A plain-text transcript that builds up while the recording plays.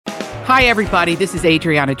Hi, everybody. This is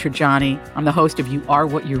Adriana Trajani. I'm the host of You Are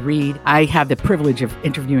What You Read. I have the privilege of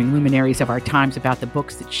interviewing luminaries of our times about the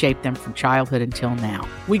books that shaped them from childhood until now.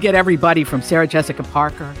 We get everybody from Sarah Jessica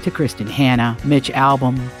Parker to Kristen Hanna, Mitch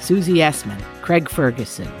Albom, Susie Essman, Craig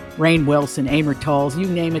Ferguson, Rainn Wilson, Amor Tolls, you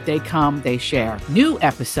name it, they come, they share. New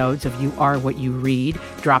episodes of You Are What You Read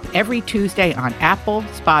drop every Tuesday on Apple,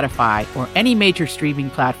 Spotify, or any major streaming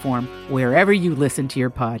platform wherever you listen to your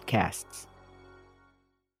podcasts.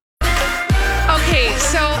 Okay,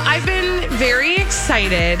 so I've been very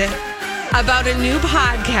excited about a new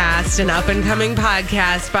podcast, an up-and-coming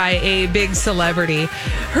podcast by a big celebrity.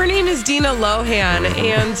 Her name is Dina Lohan,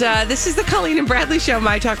 and this is the Colleen and Bradley Show,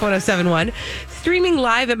 My Talk 1071. Streaming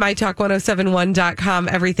live at MyTalk1071.com,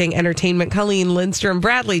 everything entertainment. Colleen Lindstrom,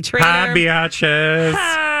 Bradley Trainer. Hi, biatches.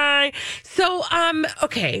 Hi. So,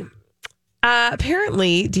 okay.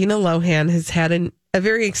 Apparently, Dina Lohan has had a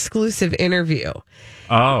very exclusive interview.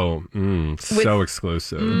 Oh, so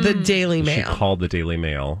exclusive. The Daily Mail. She called the Daily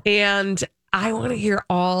Mail. And I want to hear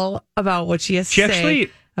all about what she has to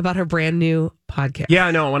say about her brand new podcast.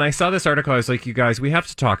 Yeah, no, when I saw this article, I was like, you guys, we have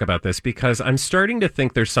to talk about this because I'm starting to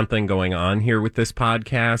think there's something going on here with this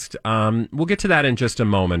podcast. We'll get to that in just a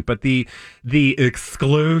moment. But the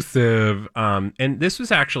exclusive, and this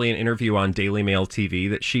was actually an interview on Daily Mail TV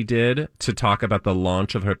that she did to talk about the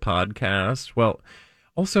launch of her podcast. Well,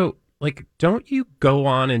 also, like, don't you go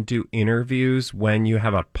on and do interviews when you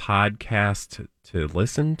have a podcast to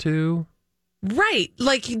listen to? Right.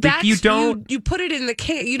 Like that's you don't you put it in the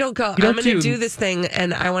can. You don't go, I'm going to do this thing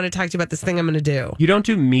and I want to talk to you about this thing I'm going to do. You don't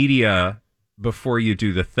do media before you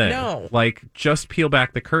do the thing. No. Like, just peel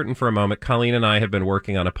back the curtain for a moment. Colleen and I have been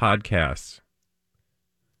working on a podcast.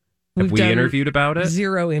 Have we interviewed about it?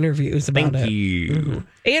 0 interviews about it. Thank you. Mm-hmm.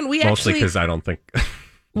 And we mostly because I don't think.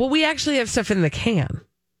 Well, we actually have stuff in the can.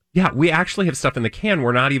 Yeah, we actually have stuff in the can.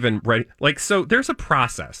 We're not even ready. Like, so there's a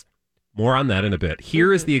process. More on that in a bit.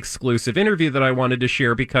 Here is the exclusive interview that I wanted to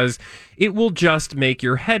share because it will just make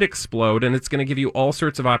your head explode and it's going to give you all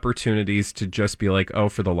sorts of opportunities to just be like, oh,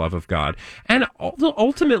 for the love of God. And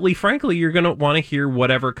ultimately, frankly, you're going to want to hear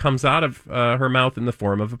whatever comes out of her mouth in the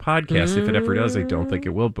form of a podcast. If it ever does, I don't think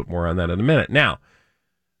it will, but more on that in a minute. Now,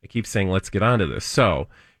 I keep saying, let's get on to this. So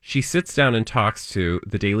she sits down and talks to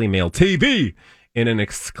the Daily Mail TV in an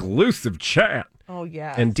exclusive chat. Oh,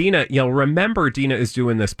 yeah. And Dina, remember Dina is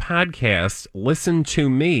doing this podcast, Listen to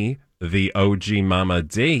Me, the OG Mama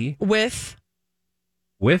D. With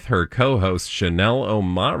her co-host, Chanel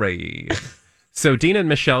Omari. So Dina and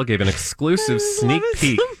Michelle gave an exclusive sneak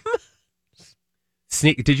peek.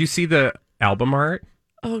 Did you see the album art?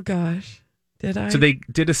 Oh, gosh. Did I? So they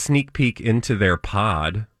did a sneak peek into their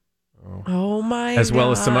pod. Oh my! As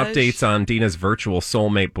well as some updates on Dina's virtual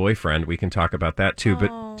soulmate boyfriend. We can talk about that too.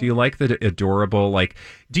 But do you like the adorable? Like,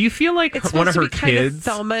 do you feel like one of her kids, kind of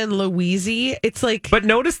Thelma and Louise? It's like, but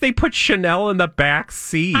notice they put Chanel in the back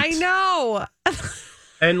seat. I know.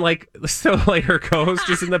 And like, so like her co-host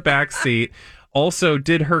is in the back seat. Also,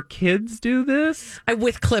 did her kids do this?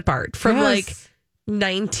 With clip art from like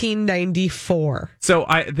 1994. So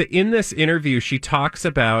in this interview, she talks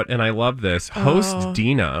about, and I love this, host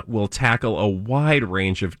Dina will tackle a wide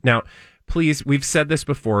range of, now, please, we've said this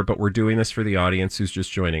before, but we're doing this for the audience who's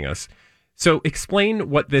just joining us. So explain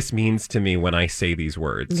what this means to me when I say these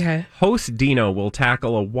words. Okay. Host Dina will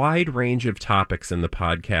tackle a wide range of topics in the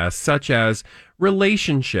podcast, such as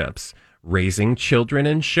relationships, raising children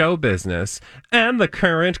in show business, and the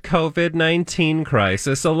current COVID-19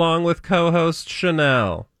 crisis, along with co-host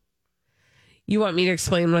Chanel. You want me to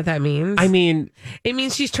explain what that means? I mean, it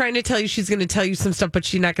means she's trying to tell you she's going to tell you some stuff, but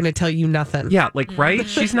she's not going to tell you nothing. Yeah, like, right?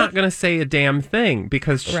 She's not going to say a damn thing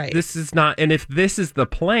because this is not, and if this is the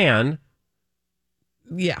plan.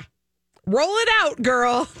 Yeah. Roll it out,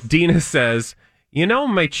 girl. Dina says,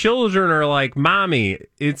 my children are like, Mommy,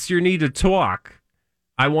 it's your need to talk.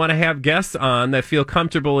 I want to have guests on that feel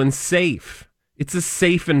comfortable and safe. It's a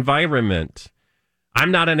safe environment.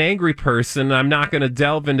 I'm not an angry person. I'm not going to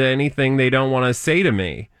delve into anything they don't want to say to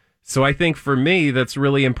me. So I think for me, that's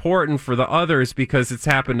really important for the others because it's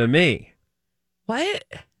happened to me. What?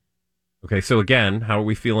 Okay, so again, how are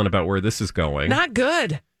we feeling about where this is going? Not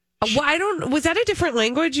good. Was that a different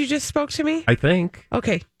language you just spoke to me? I think.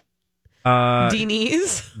 Okay.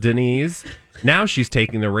 Denise. Now she's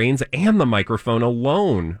taking the reins and the microphone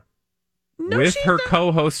alone with her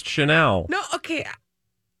co-host Chanel. No, okay.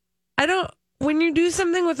 When you do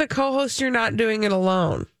something with a co-host, you're not doing it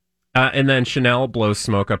alone. And then Chanel blows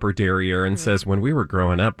smoke up her derriere and says, when we were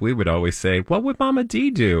growing up, we would always say, what would Mama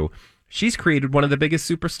D do? She's created one of the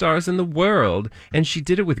biggest superstars in the world, and she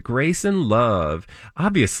did it with grace and love.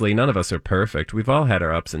 Obviously, none of us are perfect. We've all had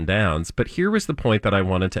our ups and downs, but here was the point that I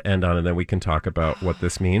wanted to end on, and then we can talk about what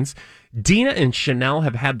this means. Dina and Chanel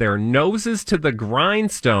have had their noses to the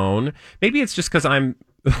grindstone. Maybe it's just because I'm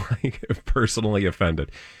like personally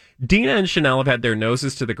offended. Dina and Chanel have had their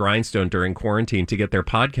noses to the grindstone during quarantine to get their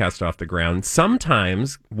podcast off the ground.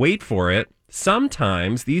 Sometimes, wait for it,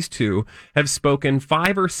 sometimes these two have spoken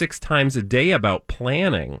 5 or 6 times a day about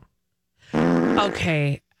planning.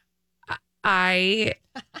 Okay. I'm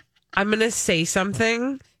going to say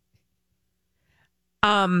something.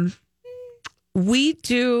 We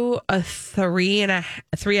do a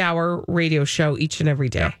 3-hour radio show each and every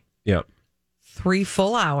day. Yep. 3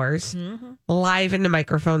 full hours, live into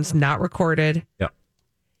microphones, not recorded. Yep.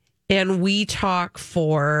 And we talk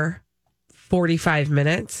for 45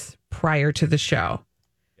 minutes prior to the show,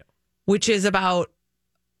 which is about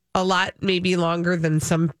a lot, maybe longer than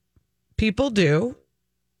some people do.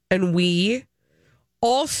 And we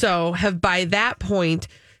also have, by that point,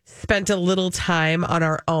 spent a little time on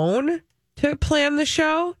our own to plan the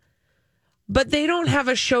show. But they don't have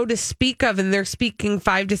a show to speak of, and they're speaking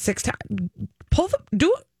 5 to 6 times.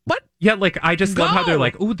 Do it. What? Yeah, like I just love how they're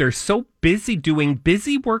like, oh, they're so busy doing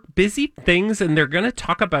busy work, busy things, and they're going to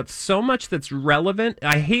talk about so much that's relevant.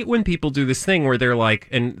 I hate when people do this thing where they're like,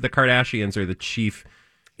 and the Kardashians are the chief,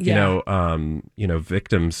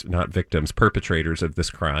 victims, not victims, perpetrators of this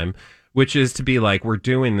crime, which is to be like, we're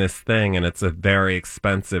doing this thing and it's a very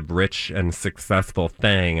expensive, rich and successful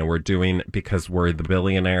thing. And we're doing it because we're the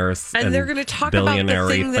billionaires. And they're going to talk about the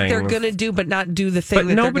thing that they're going to do, but not do the thing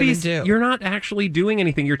that they're going to do. You're not actually doing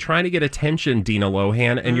anything. You're trying to get attention, Dina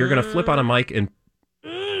Lohan, and you're going to flip on a mic and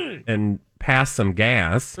pass some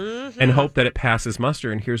gas and hope that it passes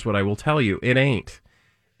muster. And here's what I will tell you. It ain't.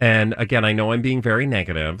 And again, I know I'm being very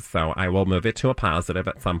negative, so I will move it to a positive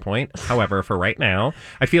at some point. However, for right now,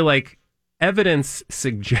 I feel like evidence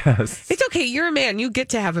suggests... It's okay. You're a man. You get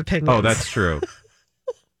to have opinions. Oh, that's true.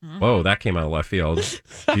 Whoa, that came out of left field.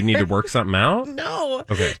 Do you need to work something out? No.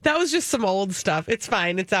 Okay. That was just some old stuff. It's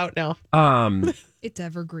fine. It's out now. It's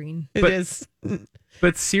evergreen. It is.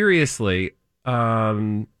 But seriously,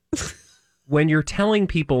 when you're telling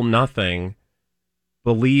people nothing,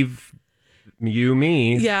 believe...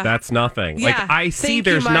 me, that's nothing. Yeah. Like I see Thank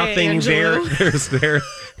there's you, Maya nothing Angelou.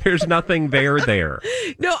 there's nothing there.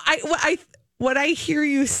 No, what I hear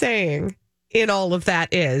you saying in all of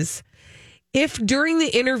that is, if during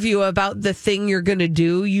the interview about the thing you're going to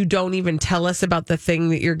do, you don't even tell us about the thing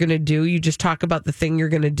that you're going to do, you just talk about the thing you're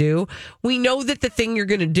going to do, we know that the thing you're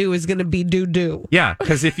going to do is going to be do. Yeah,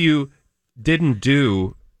 because if you didn't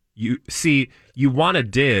do, you want to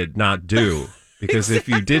did, not do. Because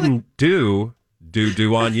Exactly. if you didn't do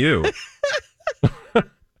on you.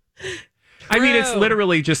 I mean, it's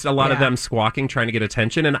literally just a lot of them squawking, trying to get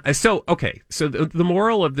attention. And so the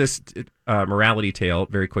moral of this morality tale,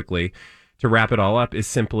 very quickly, to wrap it all up, is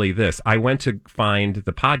simply this. I went to find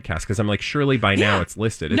the podcast because I'm like, surely by now it's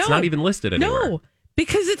listed. It's not even listed anywhere. No,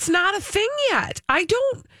 because it's not a thing yet.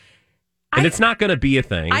 And it's not going to be a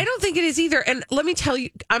thing. I don't think it is either. And let me tell you,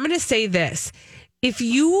 I'm going to say this. If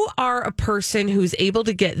you are a person who's able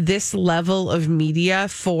to get this level of media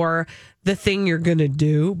for the thing you're going to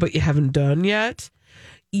do, but you haven't done yet,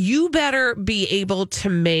 you better be able to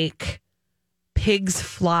make pigs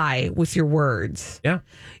fly with your words. Yeah.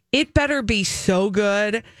 It better be so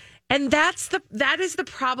good. And that is the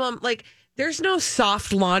problem. Like, there's no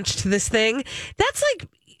soft launch to this thing. That's like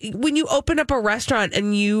when you open up a restaurant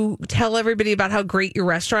and you tell everybody about how great your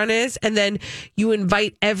restaurant is, and then you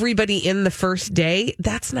invite everybody in the first day,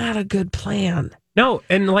 that's not a good plan. No,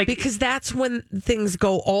 and because that's when things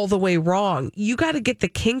go all the way wrong. You got to get the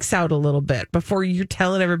kinks out a little bit before you're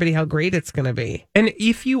telling everybody how great it's going to be. And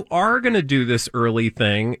if you are going to do this early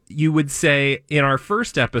thing, you would say, in our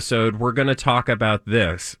first episode, we're going to talk about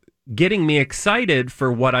this, getting me excited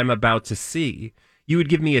for what I'm about to see. You would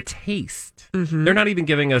give me a taste. Mm-hmm. They're not even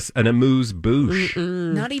giving us an amuse-bouche.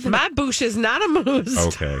 Not even my bouche is not amused.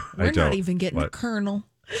 Okay, we're not even getting a kernel.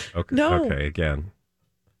 Okay, no. Okay, again,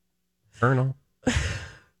 kernel.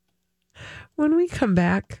 When we come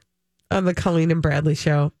back on the Colleen and Bradley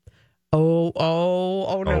show,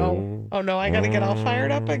 oh no, I gotta get all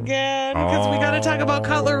fired up again because we gotta talk about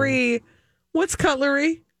cutlery. What's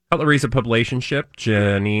cutlery? Cutlery's a publicationship.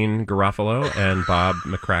 Janine Garofalo and Bob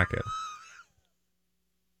McCracken.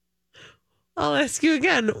 I'll ask you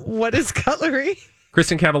again. What is cutlery?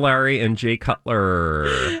 Kristen Cavallari and Jay Cutler.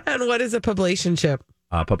 And what is a publicationship?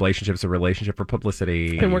 Publicationship is a relationship for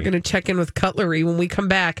publicity. And we're going to check in with cutlery when we come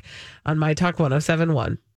back on My Talk 1071.